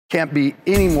Can't be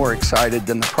any more excited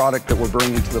than the product that we're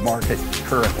bringing to the market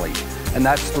currently, and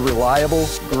that's the Reliable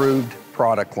Grooved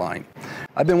product line.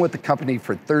 I've been with the company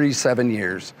for 37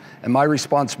 years, and my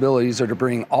responsibilities are to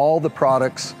bring all the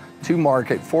products to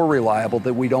market for Reliable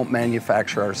that we don't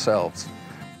manufacture ourselves.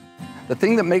 The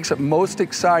thing that makes it most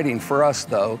exciting for us,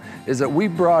 though, is that we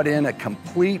brought in a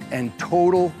complete and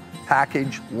total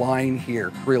package line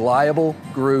here, Reliable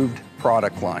Grooved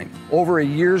product line. Over a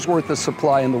year's worth of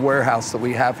supply in the warehouse that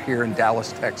we have here in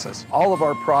Dallas, Texas. All of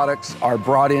our products are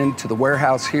brought into the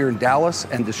warehouse here in Dallas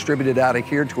and distributed out of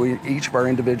here to each of our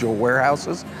individual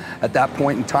warehouses. At that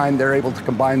point in time, they're able to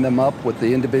combine them up with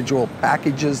the individual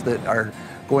packages that are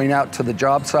going out to the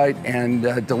job site and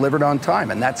delivered on time,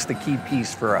 and that's the key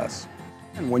piece for us.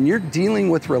 And when you're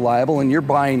dealing with Reliable and you're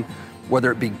buying,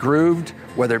 whether it be grooved,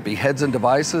 whether it be heads and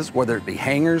devices, whether it be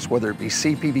hangers, whether it be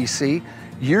CPVC,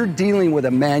 you're dealing with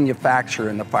a manufacturer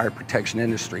in the fire protection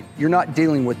industry. You're not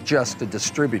dealing with just a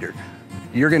distributor.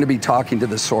 You're going to be talking to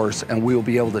the source, and we will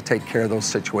be able to take care of those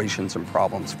situations and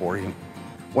problems for you.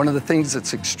 One of the things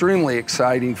that's extremely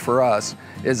exciting for us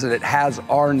is that it has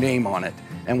our name on it.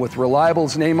 And with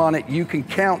Reliable's name on it, you can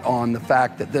count on the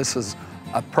fact that this is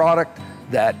a product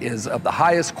that is of the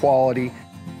highest quality.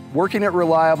 Working at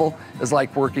Reliable is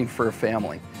like working for a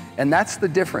family. And that's the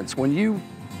difference. When you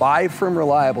buy from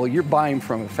Reliable, you're buying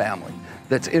from a family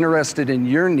that's interested in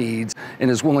your needs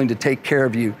and is willing to take care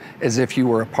of you as if you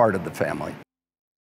were a part of the family.